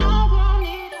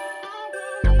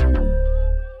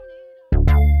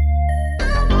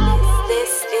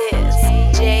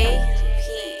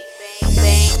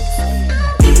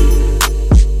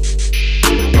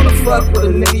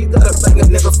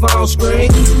phone screen.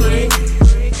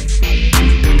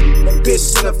 That bitch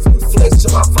send a few flicks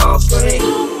to my phone screen.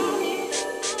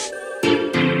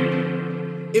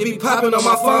 It be popping on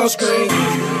my phone screen.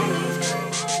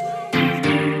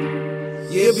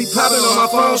 Yeah, it be popping on my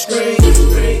phone screen.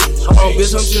 Oh,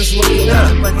 bitch, I'm just looking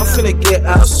up. I'm finna get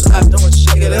outside, don't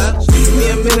shake it up. Give me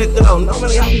a minute though,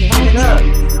 normally I be hanging up.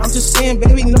 I'm just saying,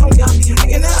 baby, normally I be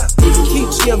hanging up.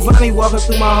 Keep Giovanni walking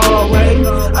through my hallway.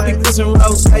 I be prison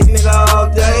roast, hey nigga, all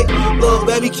day. Little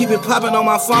baby, keep it popping on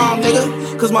my phone,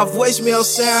 nigga. Cause my voicemail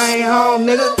say I ain't home,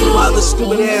 nigga. While the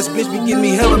stupid ass bitch be getting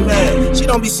me hella mad. She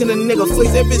don't be sending nigga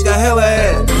flicks, that bitch got hella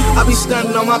ass. I be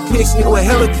stunting on my pics, nigga, with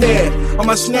hella care. On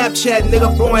my Snapchat,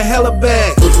 nigga, blowing hella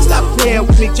bag. Stop playing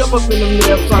with me, jump up in the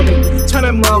mirror, fuck me. Turn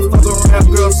that motherfucker around,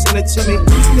 girl, send it to me.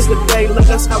 This the day, look,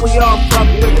 that's how we all fuck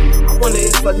with it. I wonder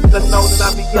if a nigga know that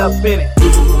I be up in it.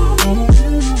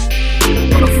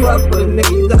 Wanna fuck with a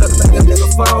nigga, you gotta make a nigga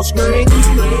phone screen.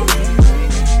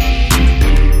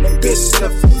 That bitch send a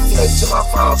flick to my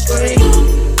phone screen.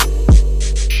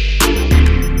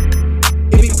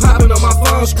 It be popping on my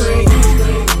phone screen.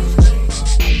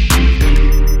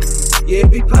 Yeah,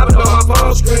 it be popping on my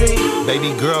phone screen.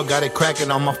 Baby girl got it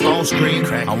cracking on my phone screen.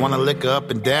 I wanna lick her up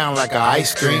and down like a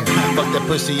ice cream. Fuck that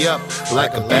pussy up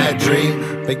like a bad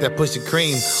dream. Make that pussy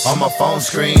cream on my phone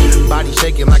screen. Body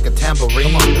shaking like a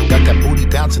tambourine. Got that booty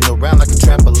bouncing around like a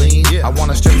trampoline. I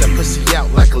wanna stretch that pussy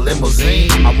out like a limousine.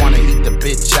 I wanna eat the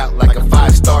bitch out like a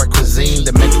 5-star cuisine.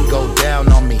 To make it go down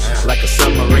on me like a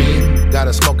submarine. Got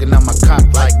her smoking on my cock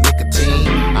like nicotine.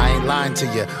 I ain't lying to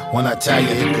you when I tell you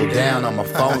it go down on my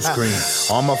phone screen.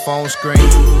 On my phone screen.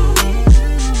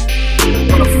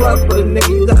 Wanna fuck with a nigga,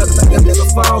 you gotta make a nigga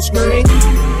phone screen.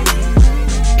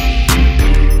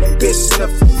 That bitch send a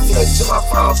flick to my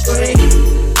phone screen.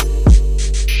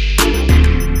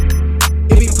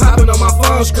 It be popping on my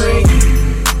phone screen.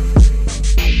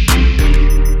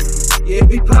 Yeah, it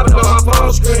be popping on my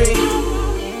phone screen.